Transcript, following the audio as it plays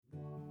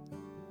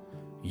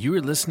You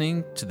are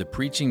listening to the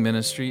preaching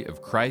ministry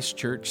of Christ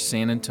Church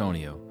San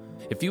Antonio.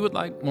 If you would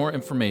like more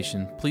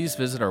information, please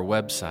visit our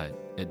website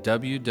at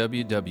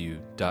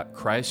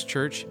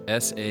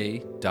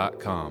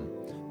www.christchurchsa.com.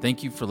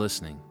 Thank you for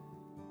listening.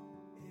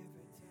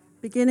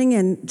 Beginning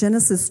in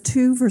Genesis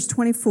 2, verse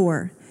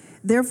 24,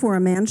 "Therefore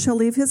a man shall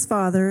leave his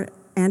father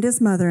and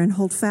his mother and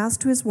hold fast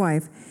to his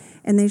wife,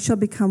 and they shall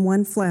become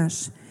one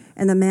flesh.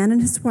 And the man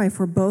and his wife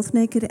were both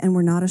naked and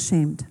were not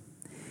ashamed.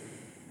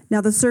 Now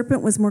the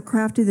serpent was more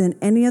crafty than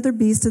any other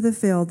beast of the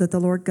field that the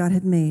Lord God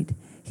had made.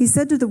 He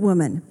said to the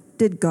woman,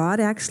 'Did God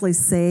actually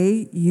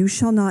say, you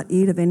shall not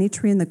eat of any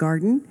tree in the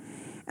garden?'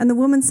 And the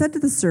woman said to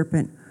the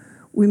serpent,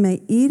 'We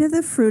may eat of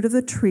the fruit of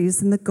the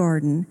trees in the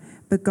garden,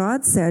 but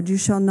God said, you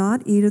shall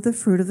not eat of the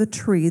fruit of the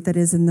tree that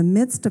is in the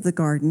midst of the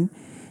garden,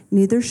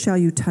 neither shall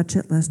you touch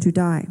it lest you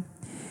die.'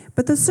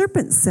 But the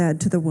serpent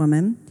said to the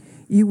woman,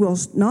 'You will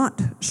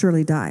not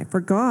surely die, for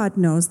God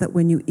knows that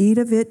when you eat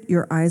of it,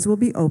 your eyes will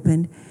be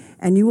opened,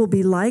 and you will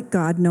be like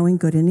God, knowing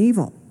good and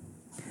evil.'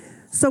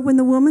 So when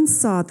the woman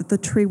saw that the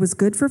tree was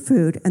good for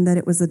food, and that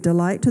it was a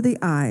delight to the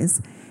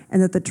eyes,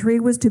 and that the tree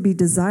was to be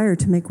desired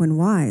to make one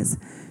wise,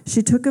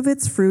 she took of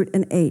its fruit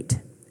and ate.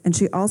 And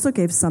she also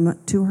gave some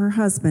to her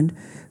husband,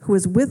 who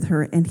was with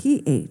her, and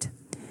he ate.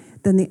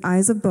 Then the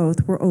eyes of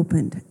both were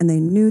opened, and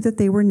they knew that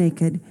they were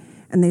naked,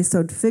 and they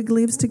sewed fig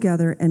leaves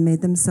together and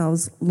made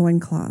themselves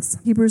loincloths."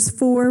 Hebrews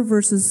 4,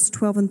 verses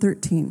 12 and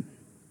 13.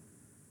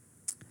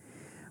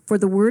 "For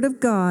the word of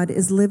God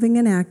is living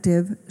and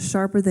active,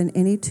 sharper than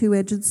any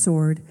two-edged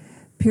sword,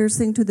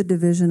 piercing to the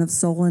division of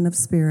soul and of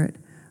spirit,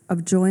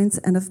 of joints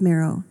and of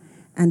marrow,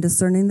 and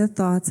discerning the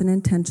thoughts and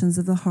intentions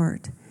of the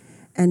heart.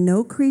 And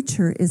no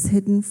creature is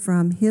hidden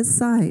from his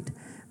sight,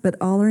 but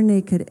all are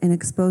naked and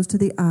exposed to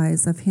the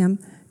eyes of him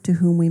to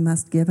whom we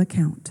must give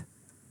account."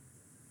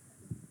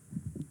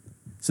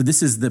 So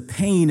this is the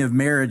pain of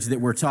marriage that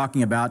we're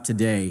talking about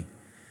today.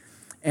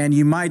 And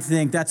you might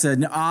think that's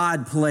an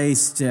odd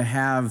place to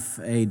have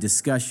a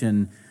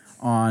discussion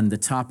on the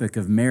topic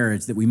of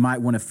marriage, that we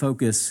might want to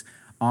focus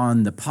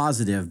on the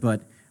positive,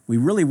 but we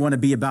really want to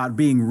be about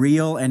being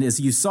real. And as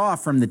you saw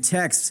from the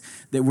text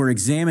that we're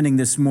examining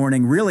this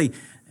morning, really,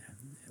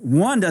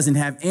 one doesn't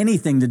have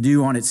anything to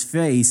do on its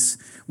face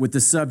with the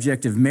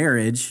subject of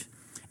marriage,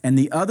 and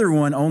the other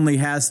one only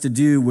has to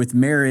do with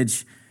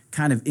marriage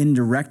kind of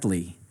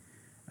indirectly.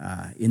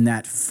 In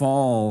that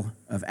fall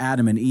of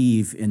Adam and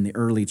Eve in the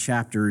early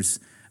chapters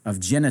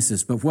of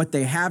Genesis. But what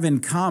they have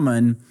in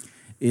common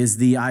is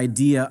the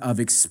idea of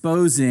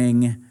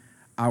exposing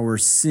our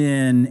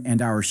sin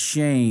and our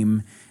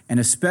shame, and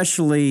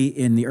especially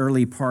in the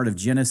early part of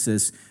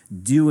Genesis,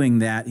 doing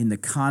that in the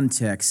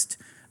context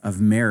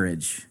of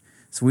marriage.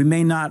 So we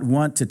may not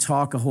want to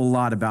talk a whole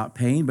lot about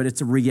pain, but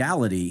it's a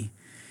reality.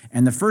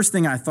 And the first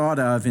thing I thought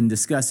of in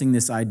discussing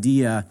this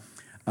idea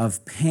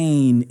of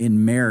pain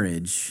in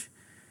marriage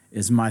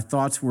is my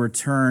thoughts were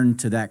turned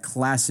to that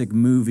classic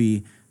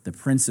movie, The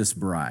Princess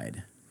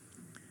Bride.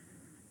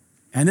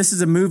 And this is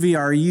a movie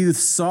our youth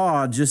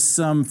saw just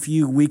some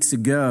few weeks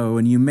ago,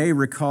 and you may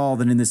recall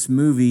that in this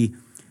movie,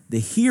 the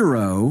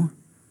hero,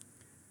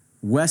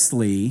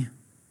 Wesley,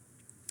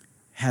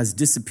 has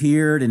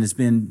disappeared and has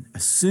been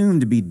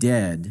assumed to be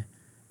dead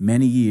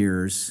many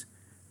years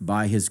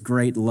by his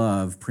great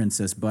love,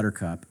 Princess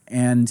Buttercup.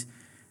 And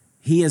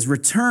he has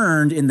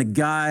returned in the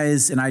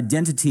guise and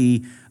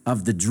identity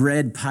of the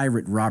dread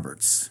pirate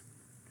Roberts.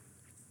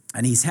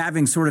 And he's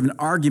having sort of an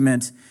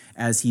argument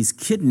as he's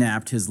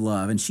kidnapped his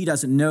love, and she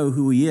doesn't know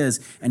who he is,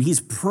 and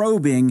he's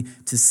probing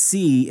to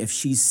see if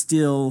she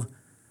still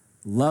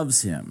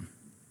loves him.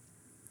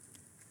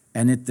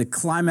 And at the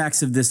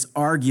climax of this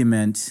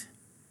argument,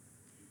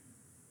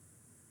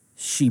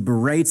 she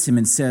berates him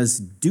and says,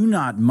 "Do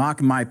not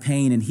mock my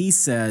pain." And he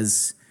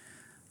says,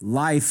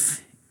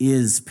 "Life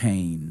is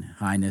pain,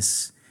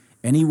 Highness.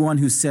 Anyone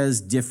who says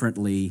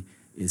differently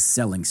is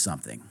selling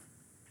something."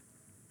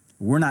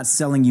 We're not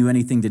selling you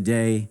anything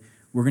today.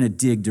 We're going to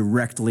dig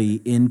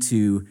directly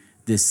into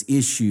this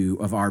issue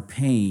of our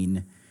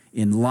pain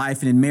in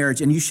life and in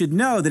marriage. And you should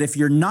know that if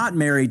you're not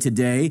married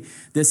today,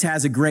 this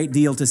has a great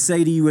deal to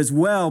say to you as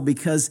well,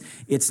 because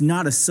it's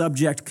not a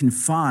subject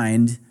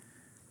confined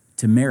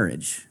to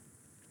marriage.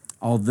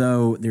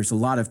 Although there's a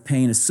lot of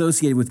pain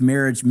associated with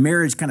marriage,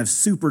 marriage kind of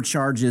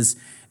supercharges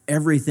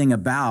everything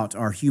about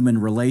our human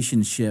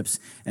relationships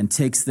and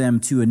takes them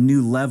to a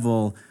new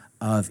level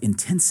of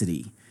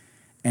intensity.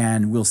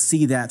 And we'll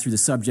see that through the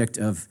subject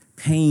of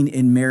pain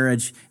in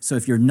marriage. So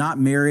if you're not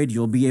married,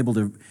 you'll be able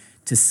to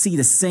see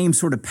the same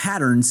sort of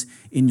patterns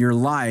in your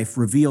life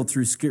revealed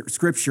through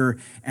Scripture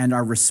and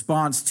our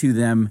response to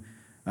them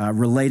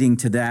relating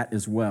to that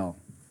as well.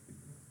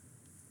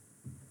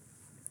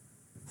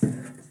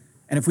 And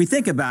if we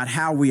think about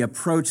how we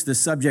approach the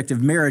subject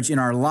of marriage in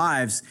our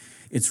lives,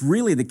 it's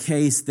really the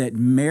case that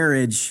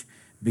marriage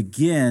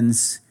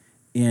begins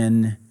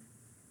in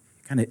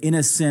kind of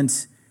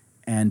innocent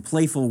and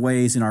playful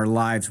ways in our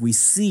lives. We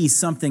see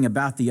something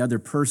about the other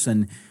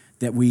person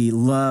that we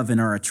love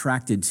and are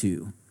attracted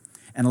to.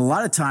 And a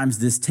lot of times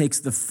this takes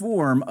the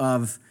form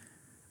of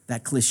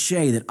that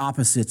cliche that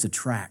opposites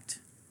attract.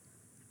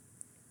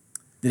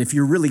 That if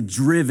you're really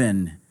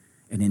driven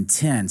and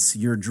intense,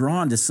 you're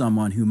drawn to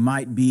someone who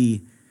might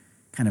be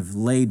kind of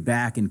laid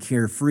back and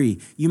carefree.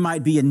 You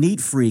might be a neat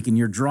freak and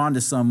you're drawn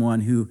to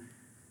someone who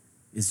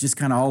is just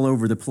kind of all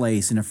over the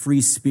place in a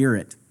free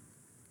spirit.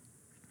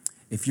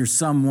 If you're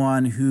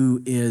someone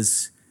who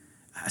is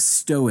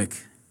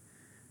stoic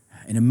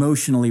and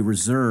emotionally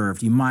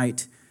reserved, you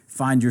might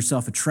find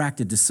yourself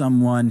attracted to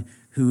someone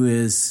who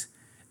is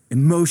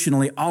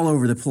emotionally all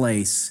over the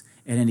place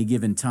at any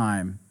given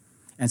time.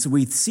 And so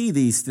we see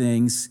these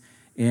things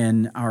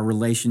in our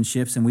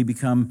relationships and we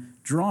become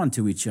drawn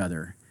to each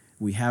other.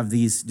 We have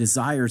these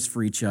desires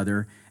for each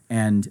other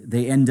and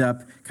they end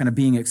up kind of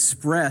being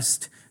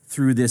expressed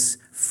through this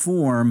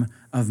form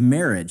of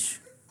marriage.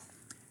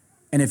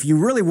 And if you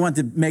really want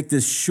to make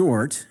this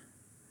short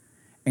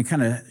and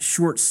kind of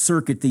short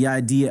circuit the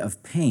idea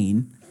of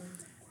pain,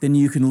 then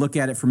you can look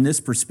at it from this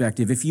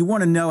perspective. If you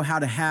want to know how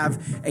to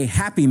have a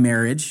happy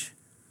marriage,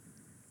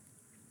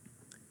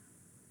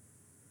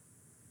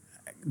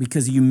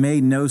 because you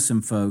may know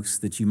some folks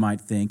that you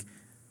might think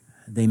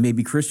they may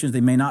be Christians,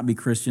 they may not be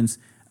Christians.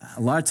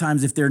 A lot of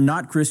times if they're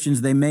not Christians,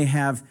 they may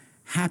have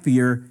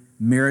happier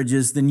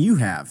marriages than you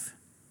have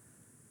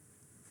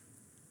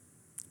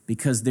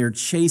because they're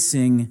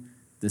chasing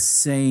the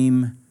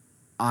same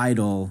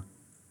idol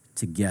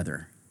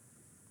together.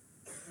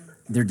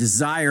 Their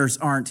desires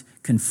aren't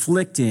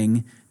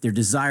conflicting. Their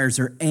desires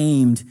are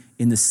aimed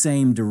in the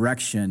same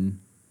direction,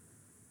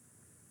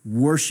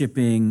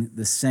 worshiping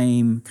the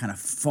same kind of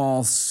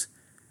false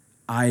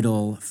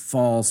idol,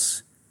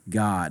 false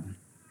God.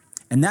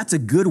 And that's a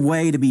good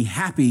way to be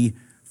happy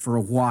for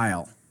a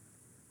while.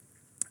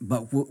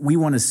 But what we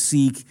want to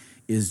seek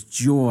is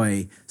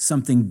joy,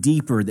 something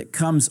deeper that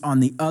comes on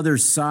the other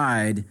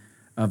side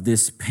of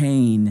this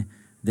pain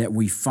that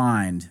we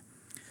find.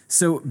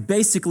 So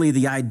basically,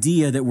 the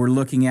idea that we're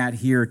looking at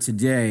here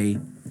today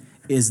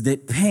is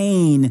that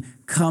pain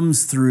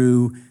comes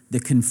through the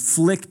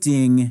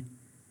conflicting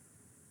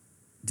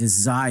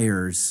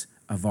desires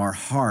of our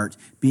heart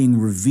being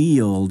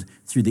revealed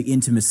through the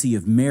intimacy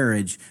of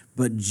marriage,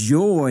 but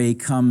joy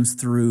comes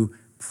through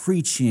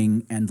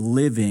preaching and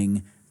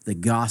living the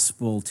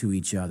gospel to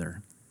each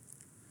other.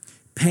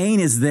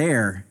 Pain is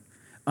there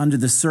under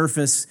the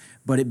surface,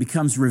 but it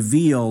becomes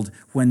revealed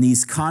when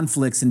these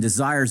conflicts and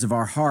desires of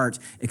our heart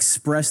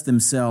express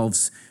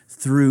themselves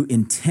through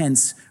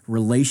intense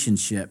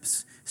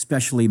relationships,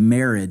 especially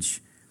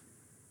marriage.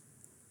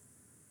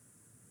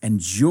 And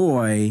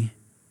joy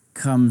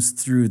comes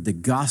through the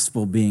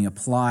gospel being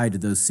applied to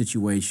those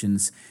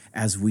situations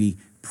as we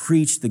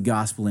preach the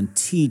gospel and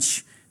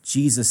teach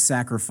Jesus'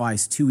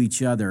 sacrifice to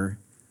each other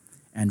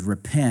and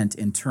repent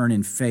and turn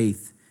in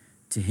faith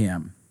to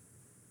him.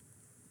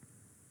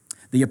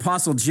 The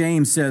Apostle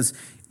James says,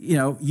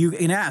 you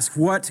can ask,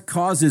 what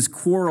causes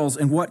quarrels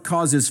and what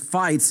causes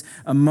fights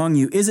among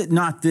you? Is it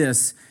not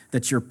this,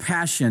 that your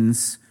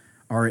passions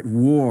are at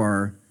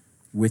war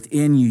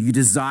within you? You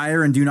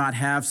desire and do not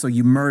have, so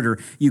you murder.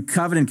 You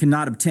covet and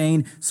cannot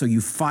obtain, so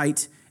you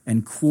fight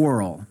and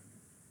quarrel.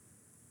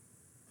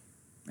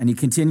 And he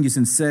continues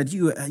and said,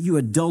 you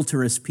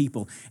adulterous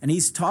people. And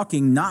he's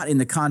talking not in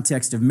the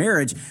context of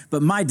marriage,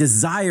 but my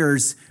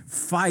desires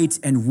fight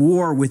and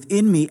war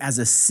within me as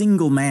a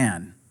single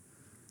man,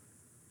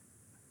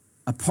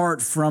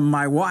 apart from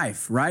my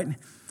wife, right?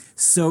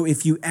 So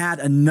if you add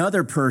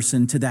another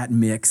person to that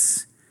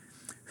mix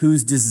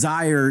whose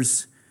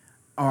desires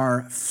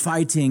are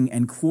fighting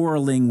and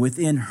quarreling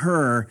within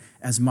her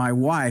as my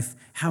wife,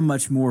 how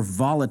much more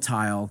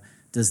volatile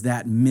does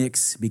that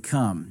mix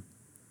become?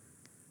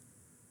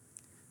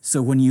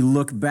 So when you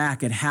look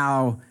back at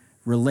how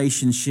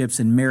relationships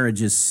and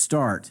marriages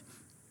start,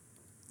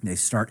 they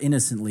start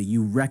innocently.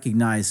 You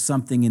recognize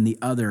something in the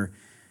other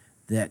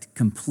that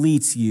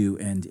completes you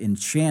and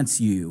enchants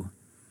you.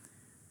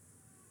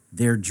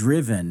 They're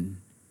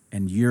driven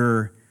and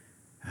you're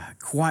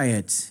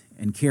quiet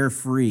and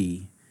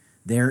carefree.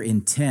 They're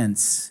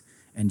intense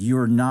and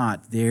you're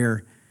not.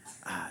 They're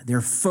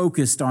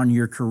focused on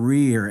your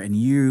career and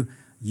you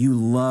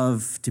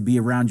love to be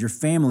around your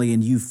family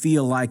and you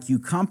feel like you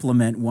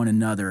complement one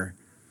another.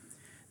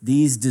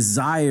 These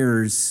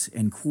desires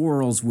and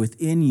quarrels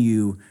within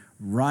you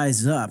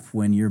rise up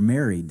when you're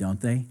married, don't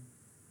they?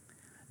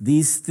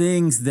 These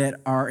things that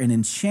are an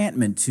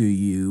enchantment to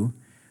you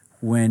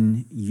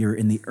when you're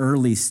in the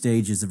early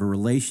stages of a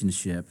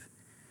relationship,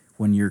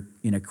 when you're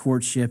in a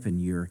courtship and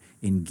you're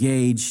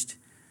engaged,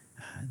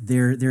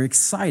 they're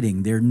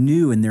exciting, they're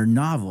new, and they're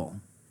novel.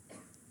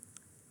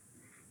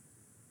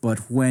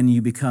 But when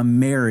you become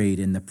married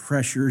and the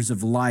pressures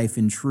of life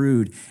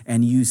intrude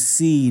and you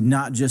see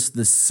not just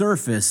the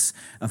surface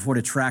of what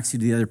attracts you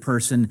to the other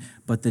person,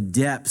 but the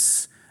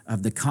depths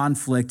of the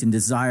conflict and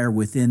desire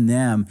within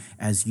them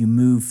as you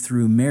move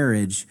through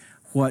marriage,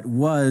 what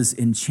was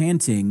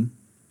enchanting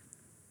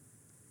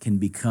can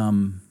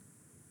become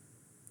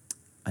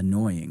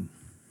annoying.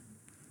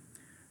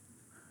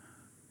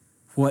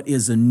 What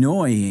is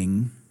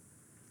annoying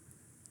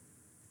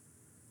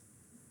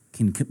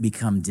can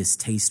become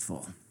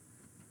distasteful.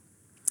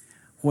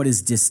 what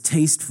is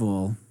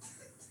distasteful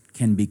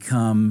can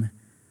become,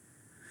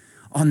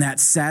 on that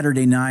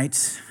Saturday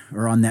night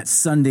or on that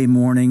Sunday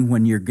morning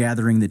when you're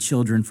gathering the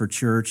children for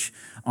church,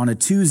 on a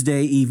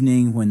Tuesday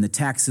evening when the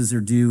taxes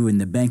are due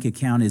and the bank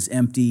account is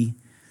empty,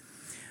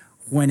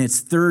 when it's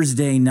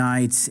Thursday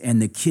night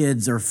and the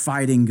kids are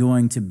fighting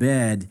going to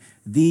bed,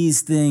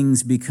 these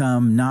things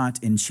become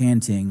not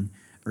enchanting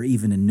or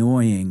even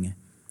annoying.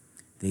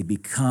 They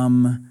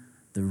become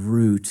the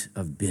root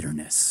of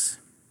bitterness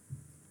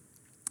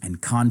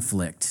and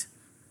conflict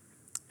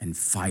and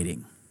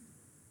fighting.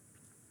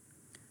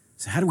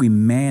 So how do we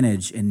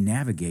manage and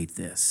navigate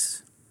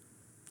this?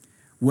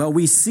 Well,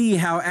 we see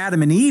how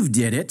Adam and Eve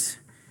did it.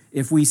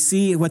 If we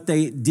see what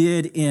they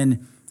did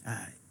in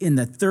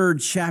the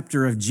 3rd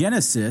chapter of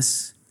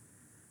Genesis,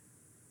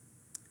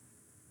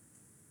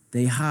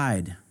 they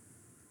hide.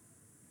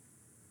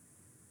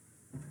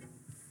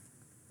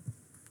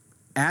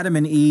 Adam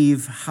and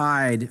Eve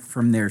hide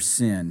from their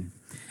sin,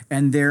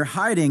 and their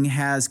hiding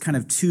has kind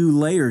of 2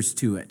 layers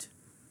to it.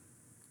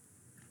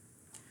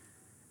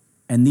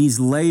 And these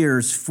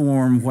layers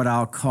form what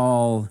I'll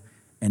call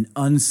an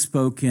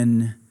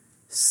unspoken,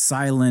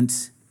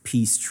 silent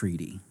peace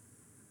treaty.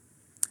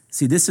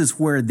 See, this is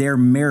where their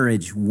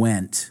marriage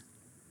went.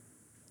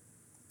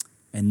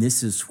 And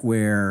this is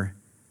where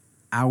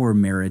our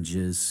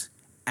marriages,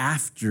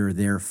 after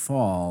their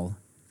fall,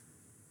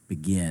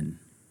 begin.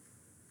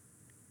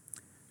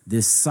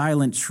 This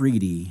silent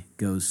treaty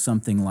goes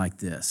something like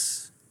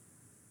this.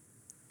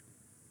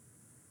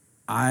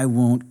 I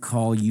won't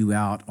call you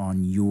out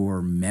on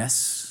your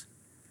mess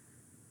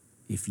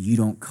if you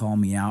don't call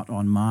me out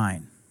on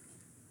mine.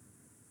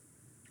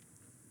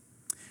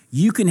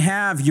 You can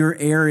have your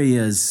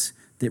areas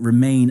that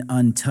remain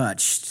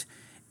untouched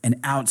and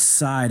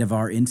outside of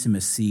our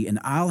intimacy, and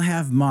I'll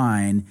have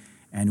mine,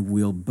 and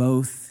we'll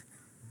both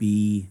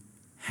be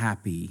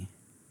happy.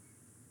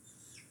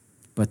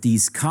 But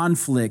these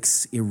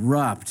conflicts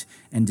erupt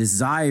and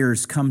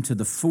desires come to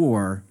the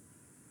fore,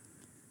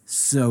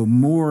 so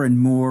more and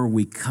more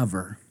we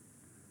cover.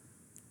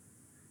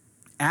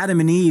 Adam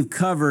and Eve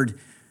covered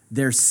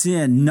their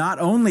sin not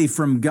only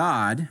from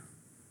God,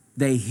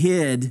 they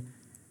hid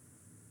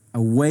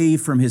away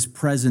from his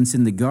presence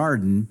in the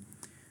garden.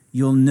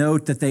 You'll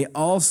note that they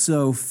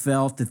also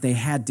felt that they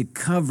had to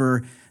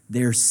cover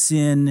their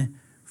sin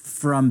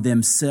from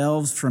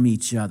themselves, from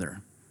each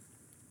other.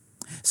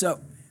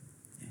 So,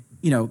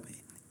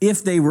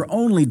 if they were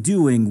only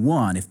doing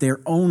one, if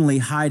they're only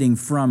hiding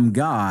from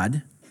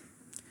God,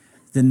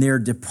 then their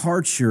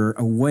departure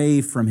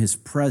away from his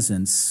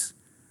presence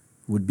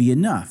would be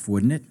enough,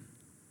 wouldn't it?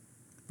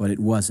 But it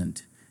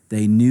wasn't.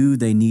 They knew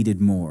they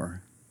needed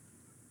more.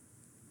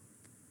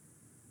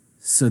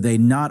 So they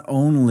not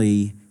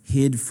only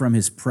hid from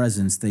his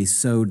presence, they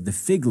sewed the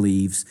fig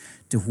leaves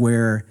to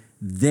where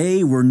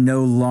they were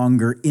no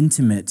longer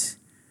intimate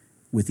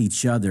with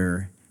each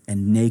other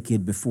and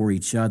naked before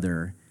each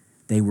other.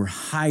 They were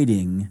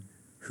hiding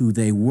who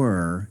they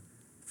were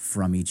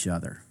from each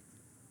other.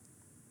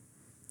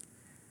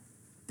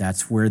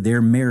 That's where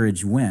their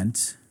marriage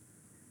went.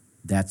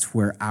 That's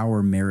where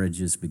our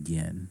marriages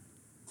begin.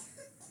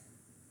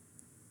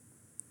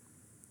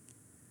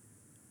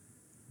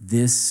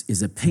 This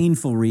is a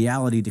painful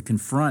reality to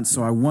confront,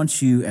 so I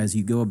want you, as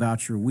you go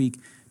about your week,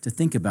 to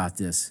think about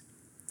this.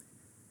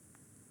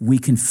 We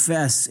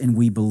confess and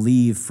we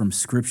believe from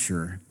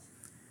Scripture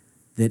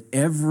that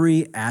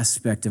every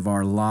aspect of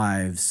our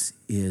lives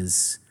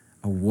is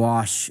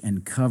awash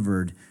and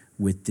covered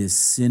with this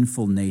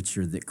sinful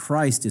nature that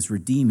Christ is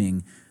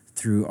redeeming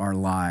through our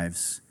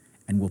lives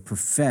and will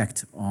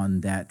perfect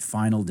on that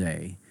final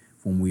day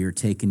when we are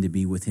taken to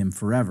be with him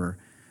forever.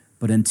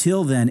 But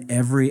until then,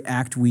 every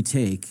act we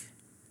take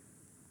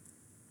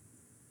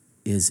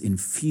is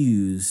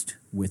infused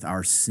with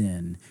our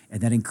sin,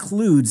 and that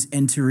includes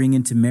entering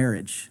into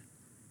marriage.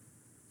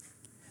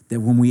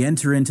 That when we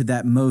enter into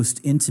that most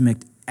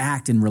intimate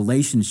act and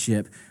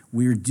relationship,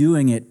 we're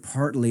doing it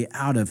partly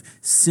out of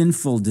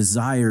sinful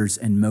desires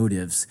and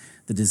motives.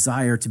 The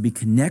desire to be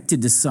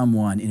connected to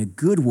someone in a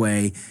good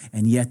way,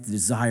 and yet the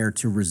desire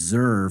to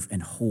reserve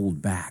and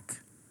hold back.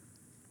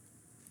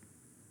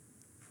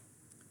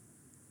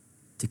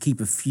 To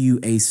keep a few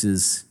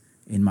aces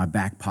in my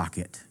back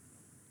pocket,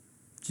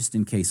 just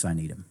in case I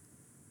need them.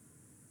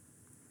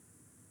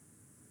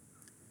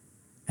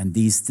 And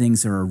these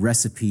things are a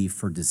recipe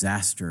for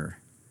disaster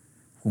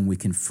when we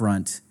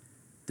confront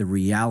the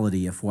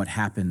reality of what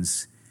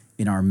happens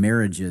in our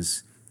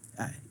marriages.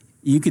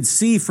 You could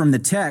see from the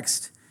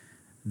text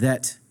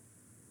that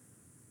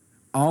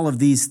all of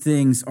these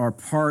things are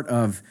part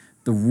of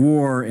the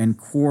war and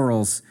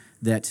quarrels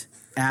that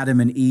Adam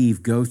and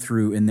Eve go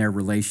through in their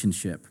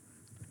relationship.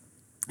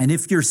 And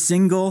if you're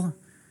single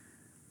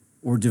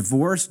or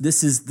divorced,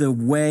 this is the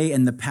way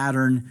and the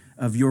pattern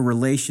of your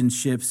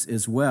relationships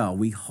as well.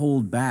 We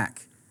hold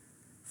back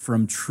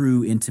from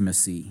true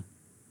intimacy.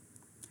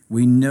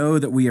 We know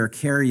that we are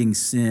carrying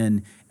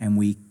sin, and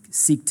we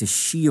seek to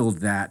shield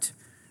that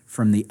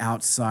from the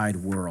outside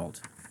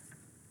world.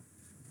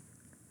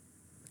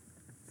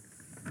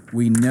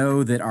 We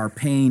know that our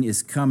pain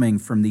is coming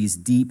from these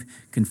deep,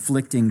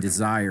 conflicting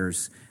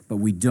desires, but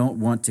we don't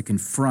want to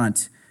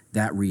confront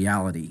that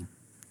reality.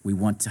 We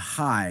want to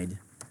hide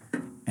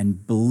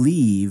and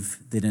believe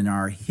that in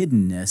our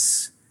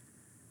hiddenness,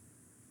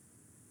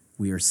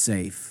 we are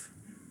safe.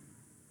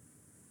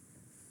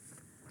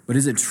 But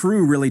is it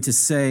true, really, to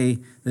say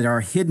that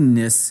our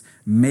hiddenness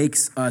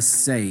makes us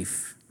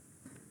safe?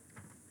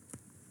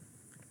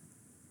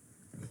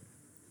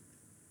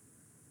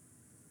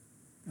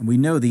 And we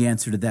know the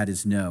answer to that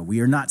is no. We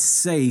are not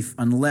safe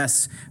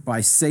unless by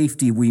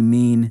safety we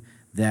mean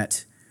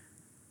that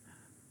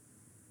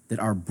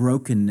our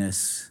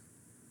brokenness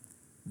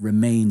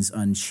remains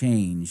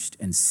unchanged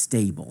and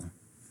stable.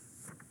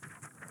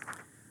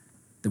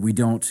 That we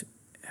don't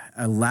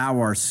allow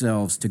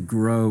ourselves to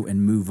grow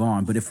and move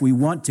on. But if we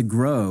want to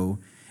grow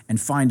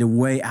and find a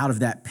way out of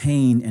that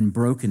pain and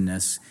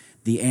brokenness,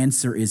 the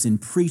answer is in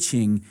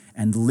preaching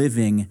and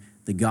living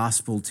the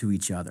gospel to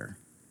each other.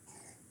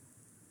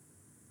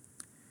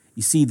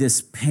 You see,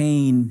 this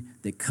pain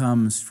that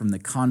comes from the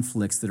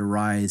conflicts that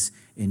arise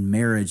in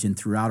marriage and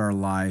throughout our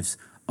lives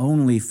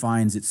only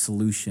finds its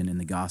solution in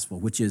the gospel,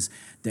 which is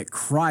that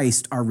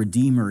Christ, our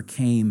Redeemer,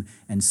 came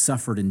and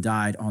suffered and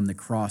died on the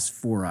cross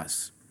for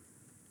us.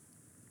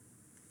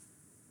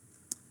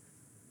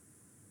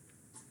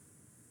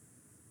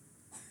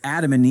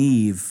 Adam and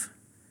Eve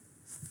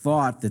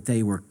thought that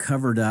they were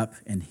covered up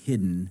and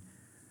hidden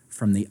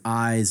from the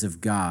eyes of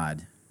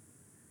God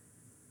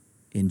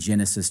in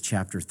Genesis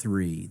chapter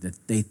 3,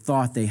 that they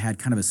thought they had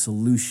kind of a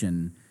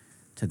solution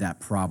to that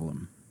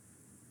problem.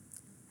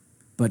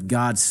 But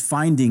God's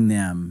finding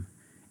them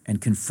and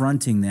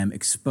confronting them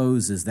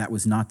exposes that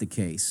was not the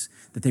case,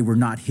 that they were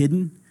not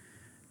hidden,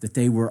 that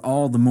they were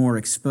all the more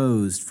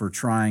exposed for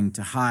trying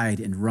to hide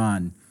and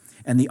run.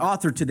 And the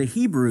author to the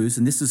Hebrews,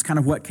 and this is kind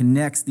of what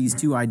connects these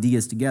two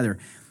ideas together,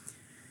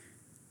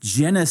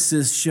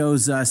 Genesis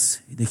shows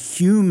us the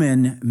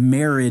human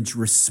marriage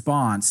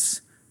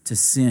response to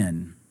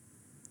sin.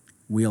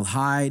 We'll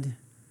hide,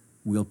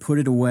 we'll put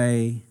it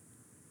away,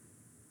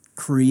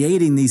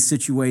 creating these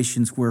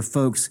situations where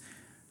folks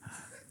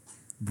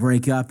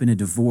break up in a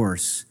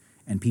divorce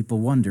and people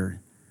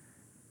wonder,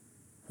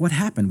 what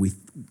happened?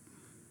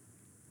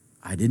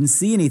 I didn't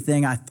see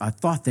anything. I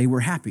thought they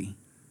were happy,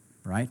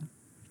 right?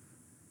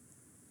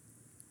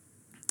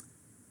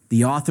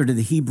 The author to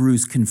the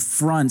Hebrews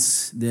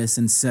confronts this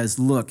and says,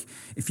 look,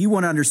 if you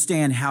want to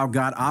understand how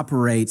God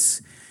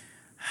operates,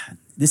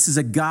 this is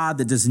a God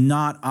that does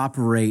not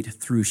operate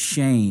through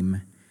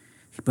shame,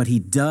 but he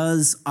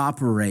does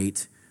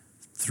operate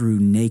through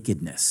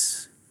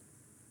nakedness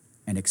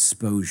and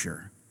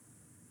exposure.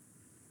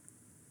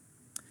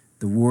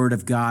 The Word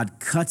of God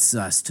cuts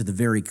us to the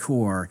very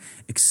core,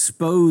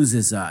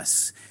 exposes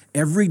us.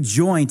 Every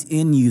joint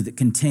in you that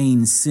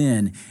contains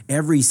sin,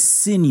 every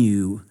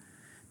sinew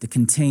that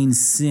contains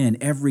sin,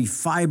 every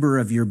fiber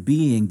of your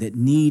being that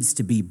needs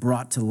to be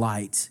brought to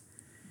light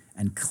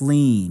and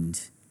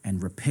cleaned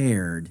and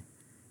repaired,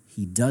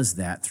 he does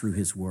that through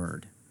his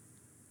word.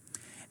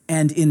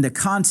 And in the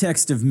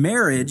context of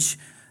marriage,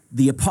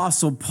 the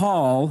Apostle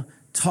Paul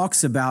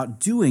talks about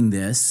doing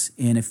this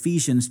in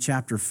Ephesians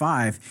chapter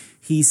 5.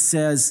 He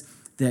says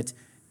that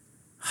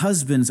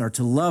husbands are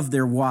to love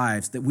their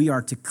wives, that we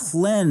are to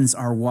cleanse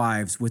our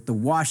wives with the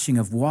washing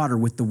of water,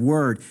 with the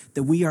word,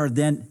 that we are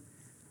then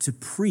to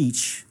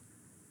preach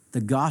the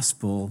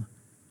gospel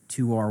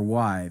to our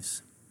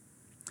wives.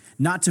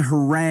 Not to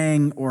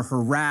harangue or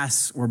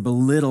harass or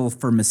belittle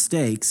for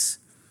mistakes,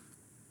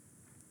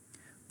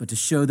 but to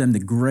show them the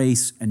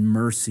grace and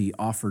mercy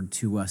offered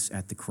to us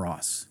at the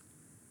cross.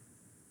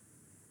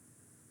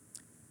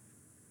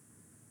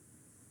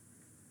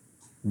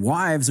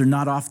 Wives are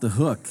not off the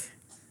hook.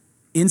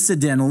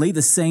 Incidentally,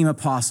 the same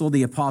apostle,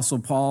 the Apostle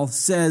Paul,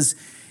 says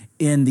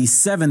in the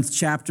 7th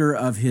chapter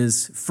of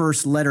his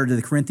first letter to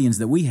the Corinthians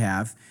that we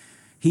have,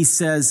 he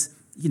says,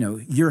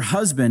 your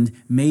husband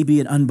may be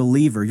an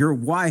unbeliever, your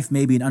wife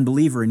may be an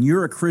unbeliever, and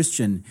you're a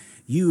Christian.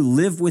 You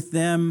live with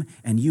them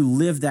and you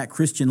live that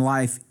Christian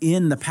life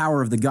in the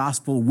power of the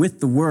gospel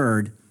with the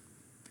word.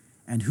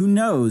 And who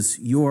knows,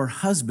 your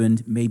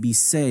husband may be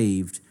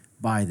saved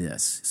by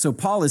this. So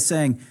Paul is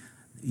saying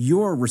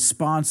your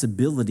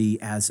responsibility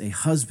as a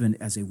husband,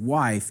 as a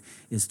wife,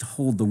 is to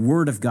hold the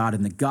word of God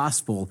and the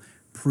gospel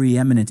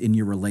preeminent in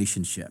your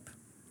relationship.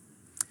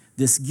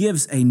 This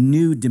gives a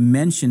new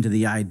dimension to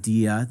the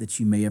idea that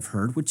you may have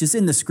heard, which is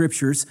in the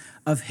scriptures,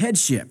 of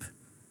headship.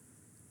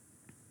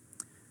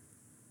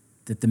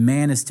 That the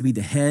man is to be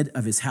the head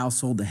of his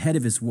household, the head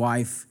of his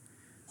wife.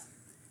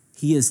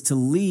 He is to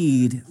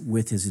lead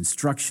with his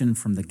instruction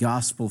from the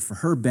gospel for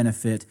her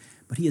benefit,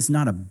 but he is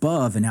not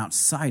above and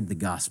outside the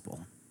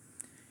gospel.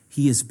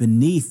 He is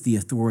beneath the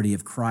authority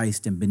of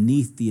Christ and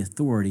beneath the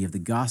authority of the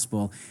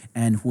gospel.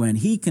 And when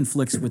he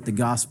conflicts with the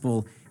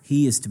gospel,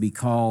 he is to be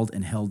called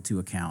and held to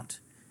account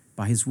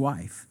by his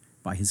wife,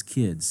 by his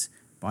kids,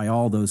 by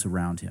all those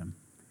around him.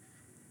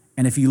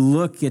 And if you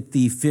look at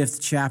the 5th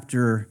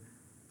chapter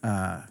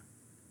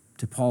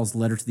to Paul's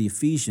letter to the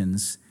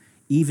Ephesians,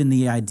 even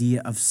the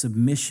idea of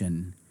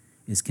submission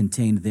is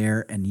contained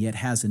there and yet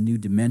has a new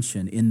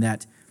dimension in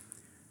that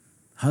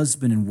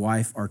husband and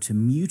wife are to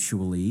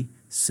mutually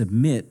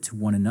submit to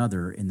one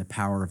another in the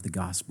power of the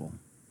gospel.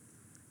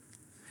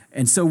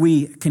 And so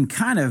we can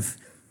kind of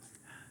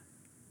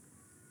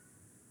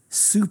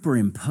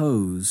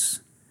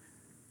superimpose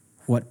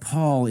what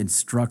Paul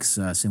instructs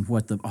us and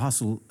what the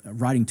apostle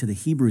writing to the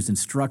Hebrews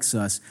instructs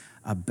us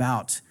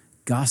about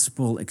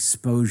gospel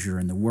exposure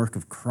and the work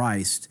of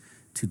Christ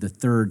to the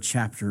 3rd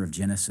chapter of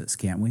Genesis,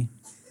 can't we?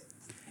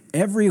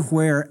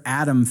 Everywhere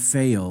Adam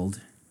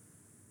failed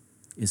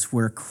is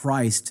where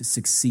Christ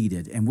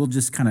succeeded. And we'll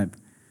just kind of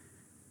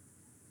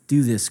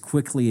do this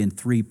quickly in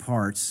 3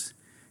 parts,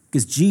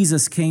 because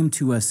Jesus came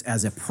to us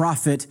as a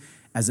prophet,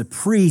 as a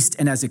priest,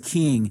 and as a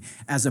king.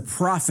 As a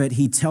prophet,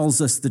 he tells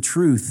us the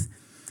truth.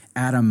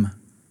 Adam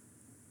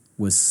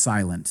was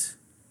silent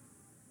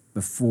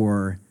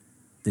before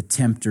the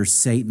tempter,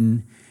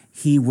 Satan.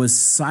 He was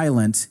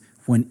silent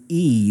when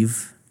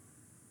Eve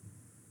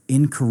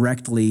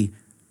incorrectly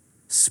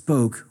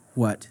spoke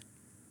what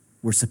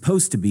were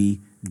supposed to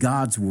be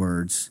God's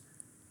words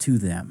to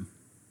them.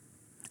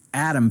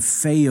 Adam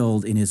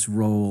failed in his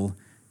role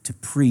to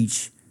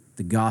preach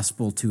the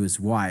gospel to his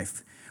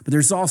wife. But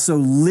there's also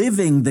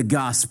living the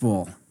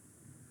gospel,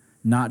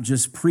 not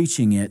just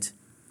preaching it.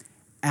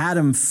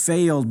 Adam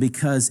failed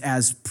because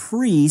as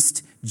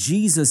priest,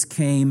 Jesus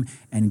came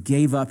and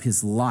gave up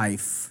his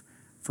life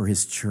for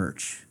his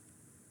church,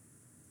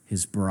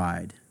 his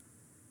bride.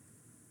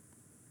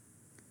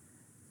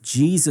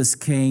 Jesus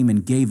came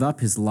and gave up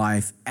his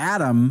life.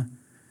 Adam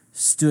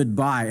stood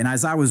by. And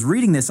as I was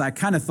reading this, I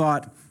kind of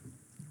thought,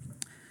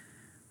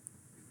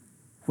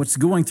 what's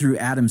going through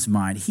Adam's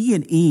mind? He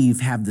and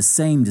Eve have the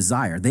same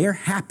desire. They are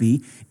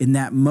happy in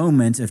that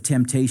moment of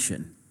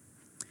temptation.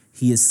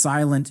 He is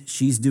silent.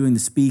 She's doing the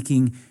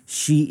speaking.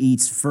 She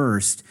eats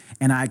first.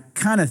 And I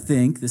kind of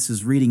think, this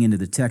is reading into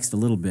the text a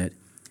little bit,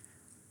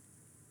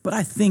 but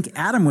I think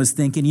Adam was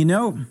thinking,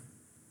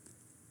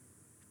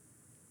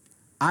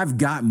 I've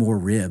got more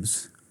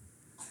ribs.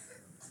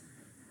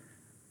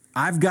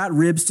 I've got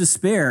ribs to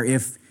spare.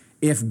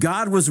 If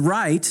God was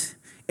right,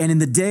 and in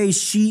the day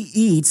she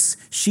eats,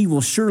 she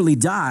will surely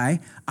die,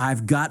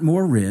 I've got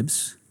more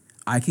ribs.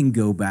 I can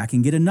go back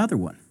and get another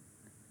one.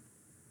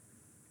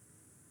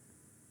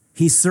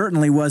 He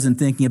certainly wasn't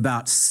thinking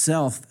about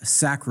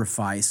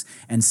self-sacrifice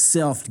and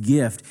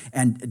self-gift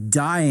and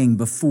dying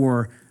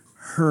before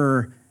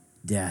her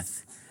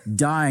death,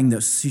 dying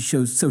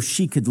so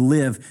she could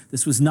live.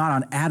 This was not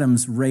on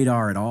Adam's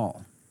radar at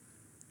all.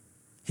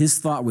 His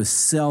thought was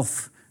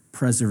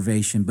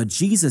self-preservation. But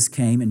Jesus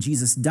came and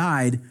Jesus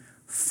died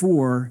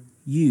for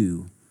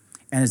you.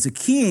 And as a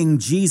king,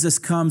 Jesus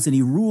comes and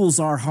he rules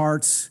our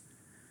hearts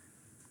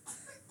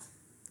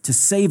to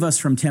save us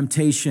from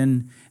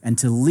temptation and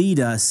to lead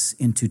us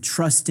into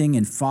trusting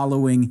and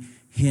following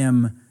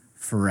him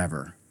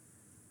forever.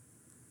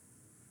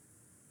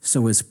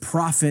 So as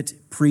prophet,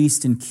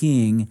 priest, and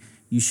king,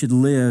 you should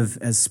live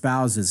as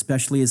spouses,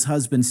 especially as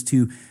husbands,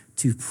 to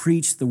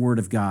preach the word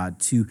of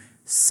God, to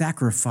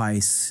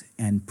sacrifice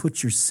and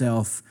put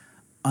yourself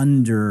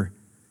under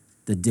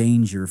the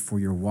danger for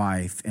your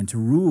wife, and to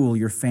rule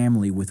your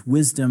family with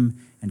wisdom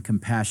and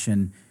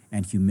compassion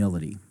and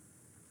humility.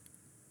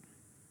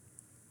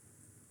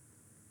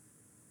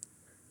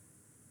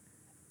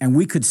 And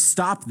we could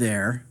stop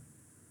there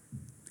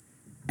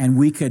and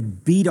we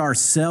could beat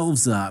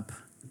ourselves up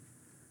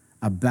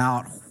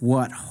about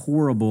what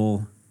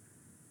horrible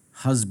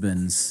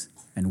husbands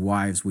and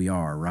wives we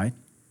are, right?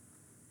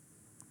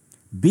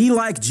 Be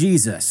like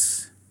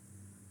Jesus.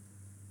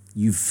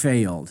 You've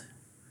failed.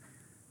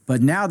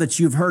 But now that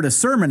you've heard a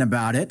sermon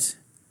about it,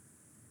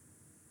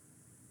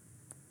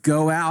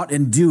 go out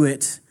and do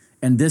it,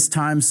 and this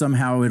time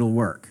somehow it'll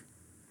work.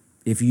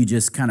 If you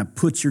just kind of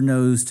put your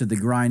nose to the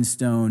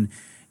grindstone,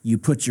 you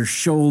put your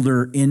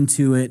shoulder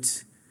into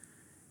it,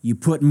 you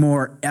put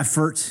more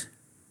effort.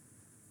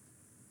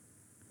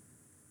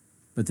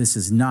 But this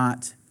is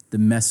not the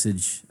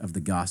message of the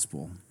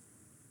gospel.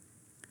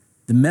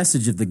 The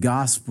message of the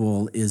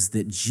gospel is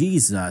that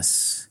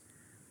Jesus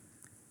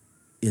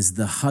is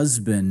the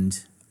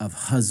husband of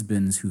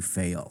husbands who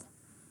fail.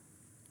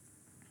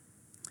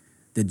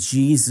 That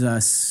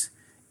Jesus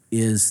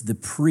is the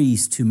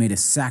priest who made a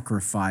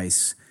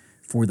sacrifice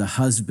for the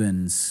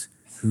husbands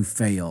who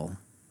fail.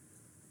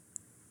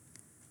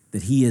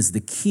 That he is the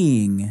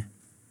king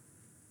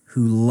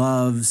who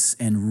loves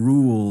and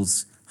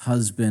rules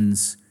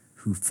husbands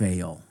who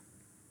fail.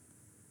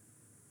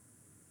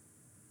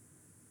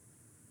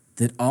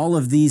 That all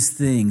of these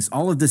things,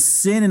 all of the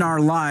sin in our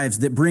lives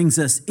that brings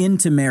us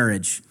into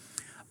marriage,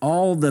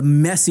 all the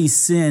messy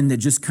sin that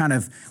just kind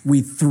of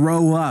we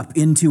throw up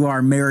into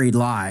our married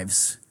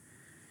lives,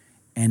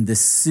 and the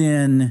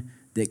sin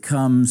that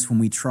comes when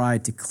we try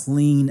to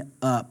clean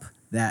up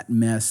that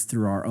mess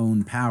through our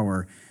own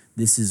power,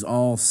 this is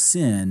all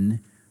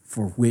sin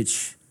for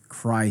which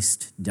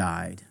Christ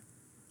died.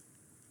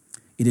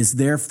 It is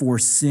therefore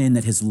sin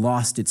that has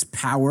lost its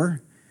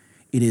power.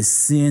 It is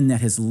sin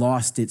that has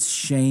lost its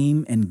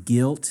shame and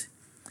guilt.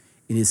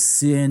 It is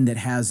sin that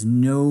has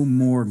no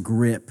more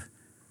grip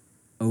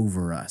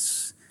over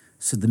us.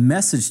 So the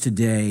message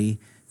today,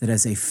 that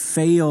as a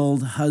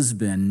failed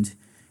husband,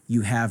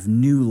 you have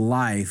new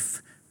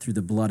life through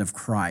the blood of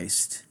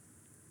Christ.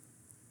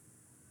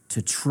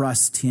 To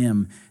trust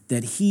him,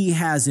 that he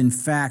has in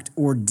fact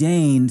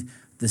ordained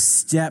the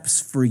steps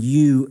for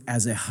you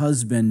as a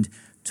husband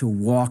to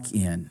walk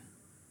in.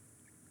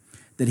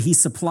 That he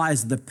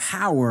supplies the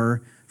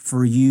power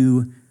for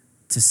you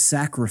to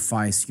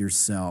sacrifice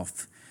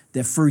yourself.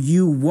 That for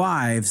you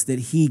wives, that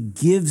he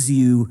gives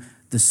you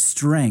the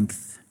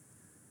strength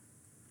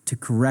to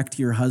correct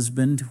your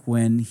husband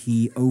when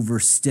he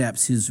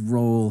oversteps his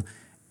role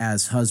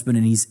as husband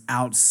and he's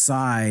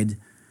outside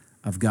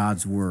of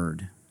God's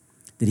word.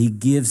 That he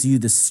gives you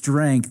the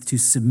strength to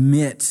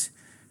submit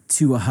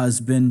to a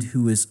husband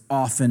who is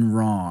often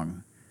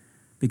wrong.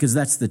 Because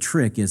that's the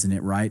trick, isn't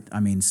it, right? I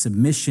mean,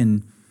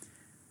 submission,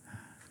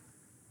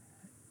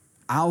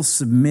 I'll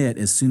submit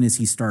as soon as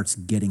he starts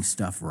getting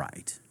stuff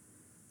right.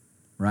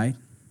 Right?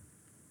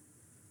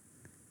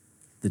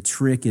 The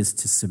trick is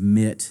to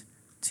submit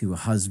to a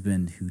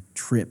husband who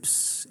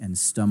trips and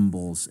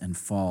stumbles and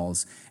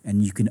falls,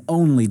 and you can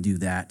only do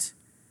that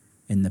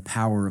in the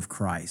power of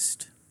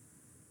Christ.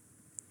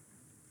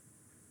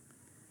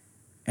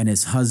 And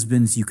as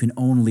husbands, you can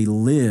only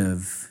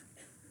live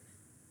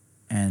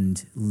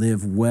and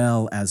live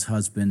well as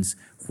husbands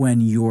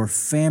when your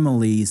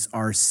families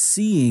are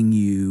seeing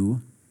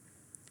you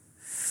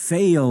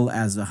fail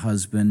as a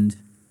husband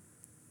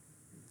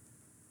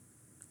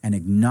and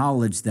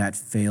acknowledge that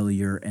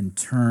failure and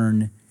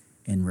turn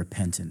in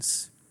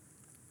repentance.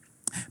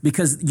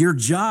 Because your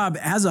job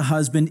as a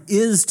husband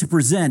is to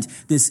present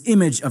this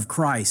image of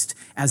Christ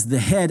as the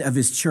head of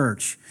his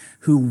church,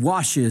 who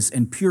washes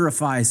and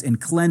purifies and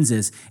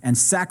cleanses and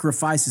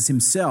sacrifices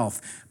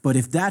himself. But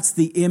if that's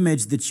the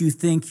image that you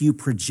think you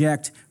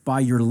project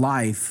by your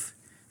life,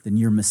 then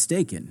you're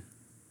mistaken.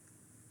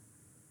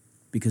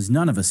 Because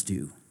none of us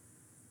do.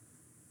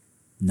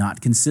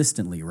 Not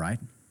consistently, right?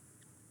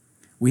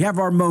 We have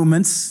our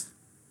moments,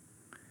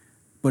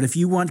 but if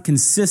you want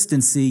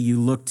consistency,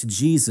 you look to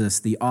Jesus,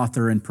 the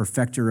author and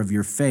perfecter of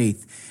your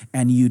faith,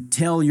 and you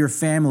tell your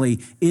family,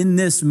 in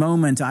this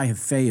moment I have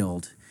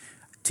failed.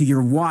 To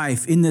your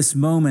wife, in this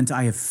moment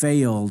I have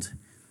failed.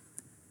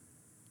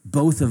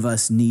 Both of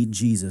us need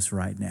Jesus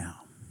right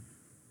now.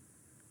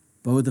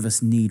 Both of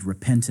us need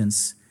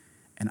repentance,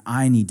 and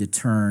I need to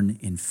turn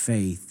in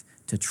faith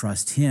to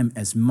trust him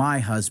as my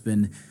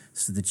husband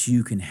so that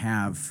you can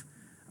have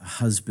a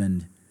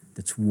husband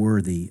that's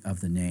worthy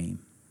of the name.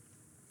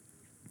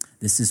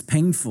 This is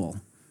painful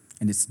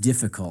and it's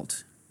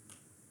difficult.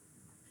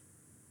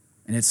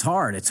 And it's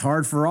hard. It's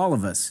hard for all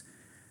of us.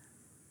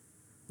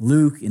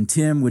 Luke and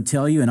Tim would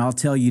tell you, and I'll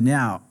tell you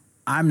now,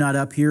 I'm not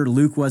up here.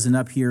 Luke wasn't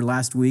up here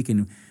last week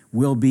and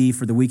will be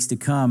for the weeks to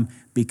come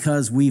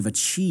because we've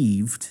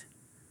achieved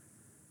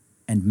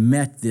and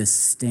met this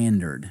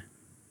standard.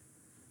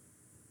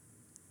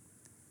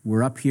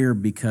 We're up here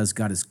because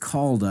God has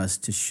called us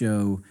to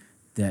show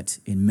that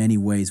in many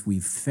ways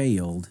we've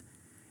failed,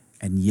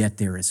 and yet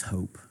there is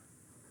hope.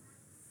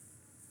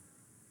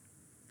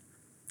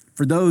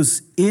 For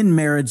those in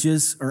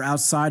marriages or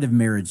outside of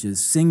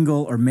marriages,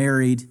 single or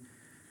married,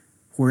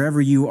 wherever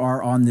you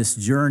are on this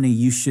journey,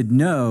 you should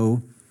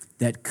know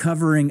that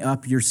covering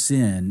up your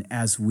sin,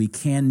 as we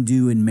can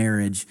do in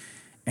marriage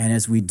and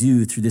as we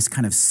do through this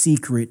kind of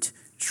secret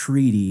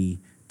treaty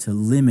to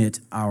limit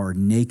our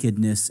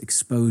nakedness,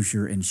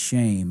 exposure, and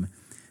shame,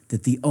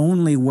 that the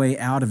only way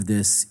out of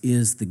this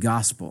is the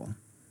gospel.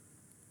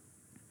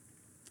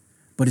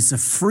 But it's a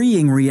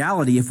freeing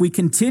reality. If we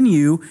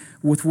continue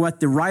with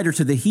what the writer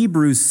to the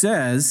Hebrews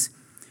says,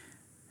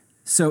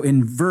 so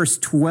in verse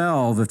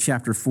 12 of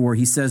chapter 4,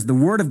 he says, the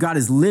word of God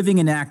is living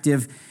and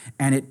active,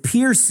 and it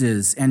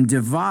pierces and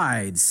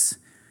divides,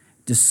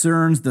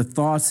 discerns the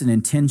thoughts and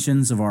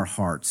intentions of our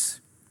hearts.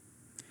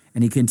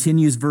 And he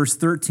continues, verse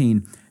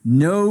 13,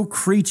 no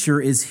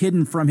creature is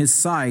hidden from his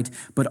sight,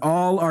 but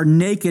all are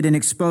naked and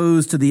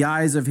exposed to the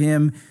eyes of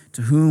him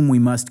to whom we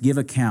must give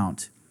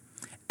account.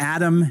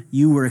 Adam,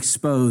 you were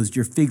exposed.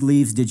 Your fig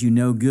leaves did you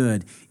no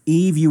good.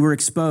 Eve, you were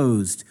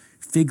exposed.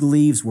 Fig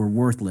leaves were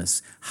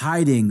worthless.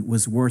 Hiding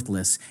was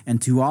worthless.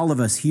 And to all of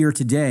us here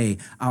today,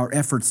 our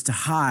efforts to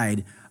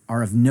hide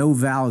are of no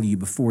value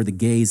before the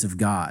gaze of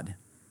God.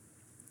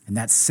 And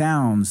that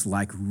sounds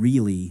like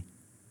really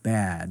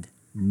bad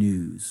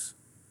news.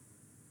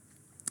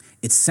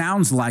 It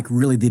sounds like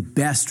really the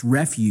best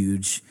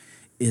refuge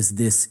is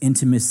this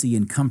intimacy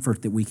and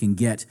comfort that we can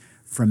get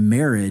from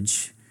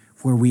marriage,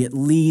 where we at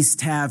least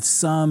have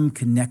some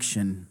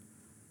connection.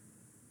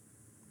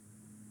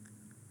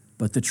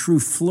 But the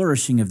true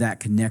flourishing of that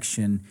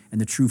connection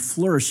and the true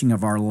flourishing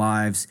of our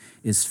lives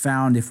is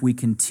found if we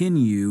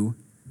continue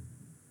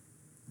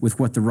with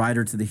what the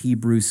writer to the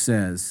Hebrews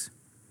says.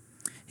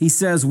 He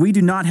says, we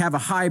do not have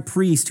a high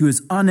priest who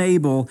is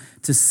unable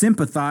to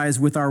sympathize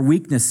with our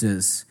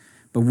weaknesses,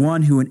 but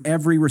one who in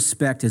every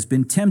respect has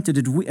been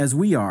tempted as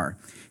we are.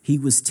 He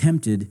was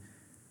tempted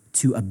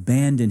to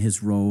abandon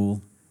his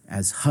role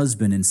as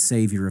husband and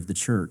Savior of the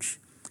church.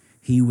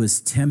 He was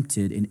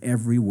tempted in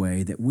every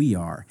way that we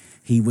are.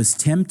 He was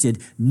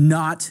tempted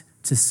not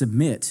to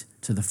submit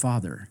to the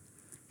Father.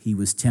 He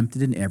was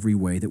tempted in every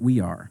way that we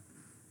are,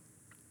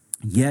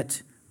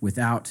 yet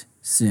without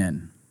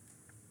sin.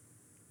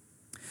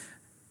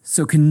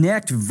 So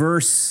connect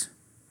verse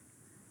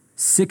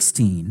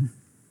 16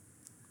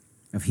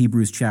 of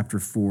Hebrews chapter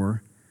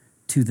 4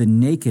 to the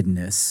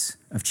nakedness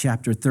of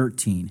chapter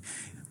 13.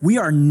 We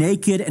are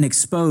naked and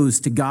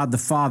exposed to God the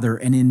Father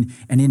and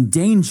in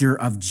danger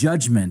of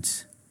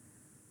judgment.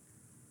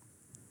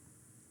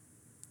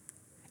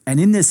 And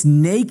in this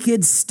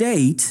naked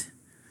state,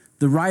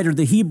 the writer of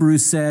the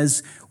Hebrews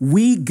says,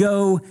 we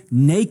go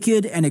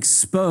naked and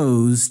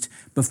exposed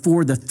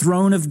before the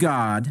throne of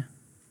God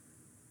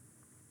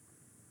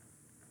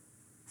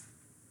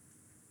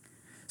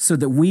so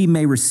that we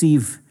may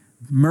receive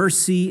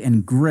mercy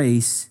and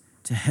grace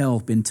to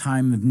help in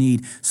time of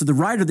need. So the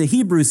writer of the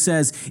Hebrews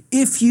says,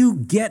 if you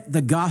get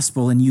the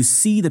gospel and you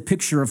see the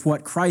picture of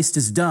what Christ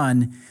has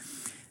done,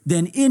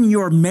 then in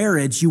your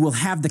marriage you will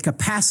have the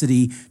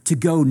capacity to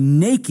go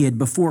naked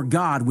before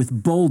God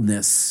with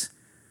boldness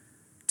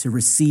to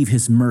receive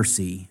his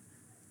mercy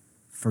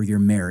for your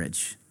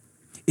marriage.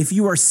 If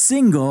you are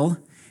single,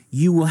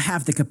 you will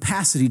have the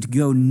capacity to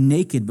go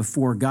naked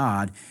before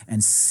God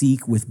and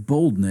seek with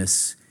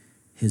boldness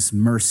his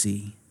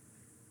mercy.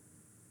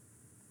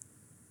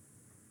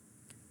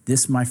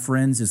 This, my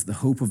friends, is the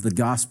hope of the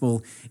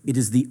gospel. It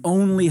is the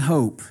only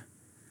hope.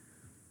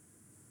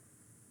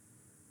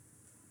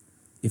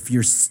 If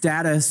your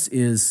status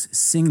is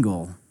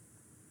single,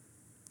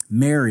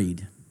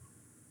 married,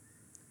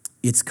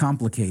 it's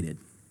complicated.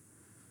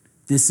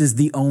 This is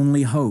the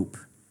only hope.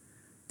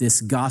 This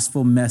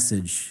gospel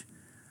message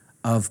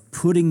of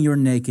putting your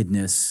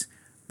nakedness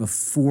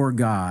before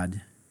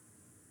God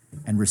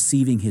and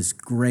receiving his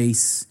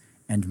grace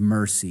and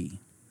mercy.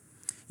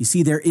 You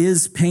see, there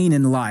is pain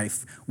in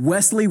life.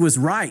 Wesley was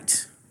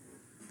right.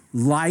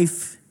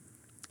 Life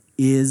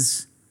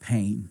is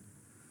pain.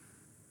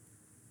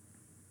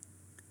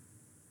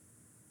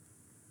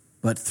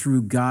 But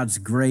through God's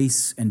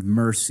grace and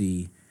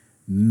mercy,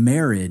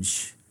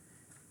 marriage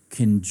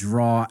can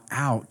draw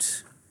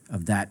out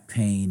of that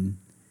pain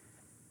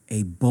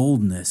a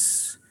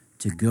boldness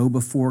to go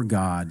before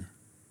God,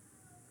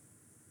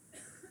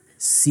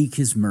 seek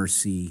his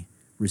mercy,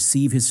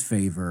 receive his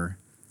favor,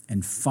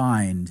 and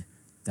find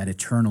that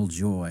eternal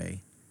joy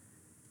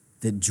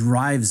that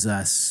drives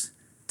us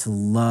to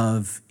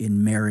love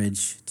in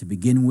marriage to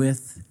begin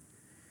with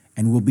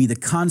and will be the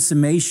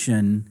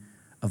consummation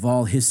of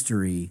all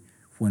history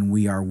when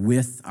we are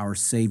with our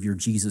Savior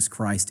Jesus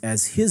Christ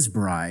as his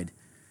bride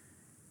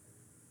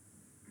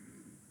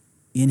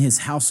in his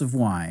house of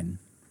wine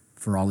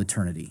for all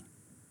eternity.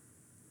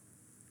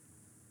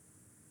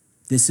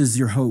 This is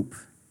your hope.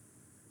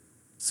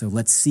 So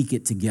let's seek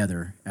it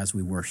together as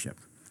we worship.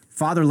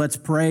 Father, let's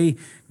pray.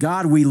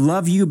 God, we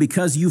love you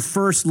because you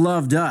first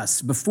loved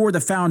us. Before the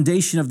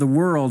foundation of the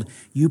world,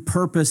 you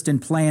purposed and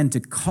planned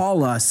to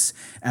call us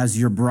as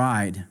your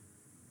bride.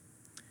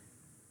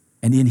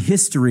 And in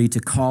history, to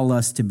call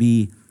us to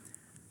be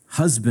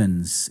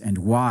husbands and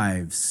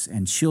wives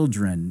and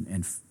children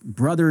and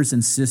brothers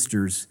and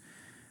sisters.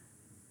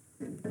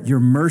 Your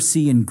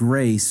mercy and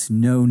grace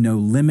know no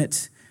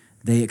limit.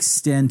 They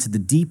extend to the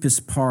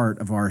deepest part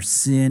of our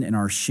sin and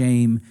our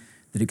shame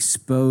that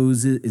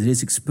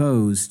is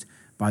exposed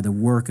by the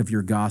work of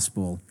your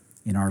gospel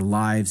in our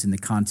lives in the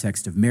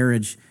context of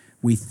marriage.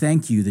 We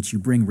thank you that you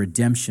bring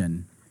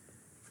redemption.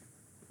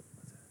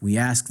 We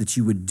ask that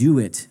you would do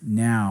it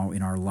now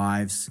in our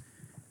lives.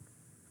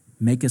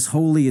 Make us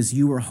holy as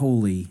you are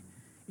holy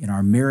in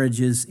our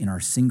marriages, in our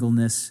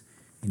singleness.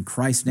 In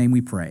Christ's name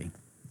we pray.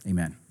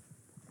 Amen.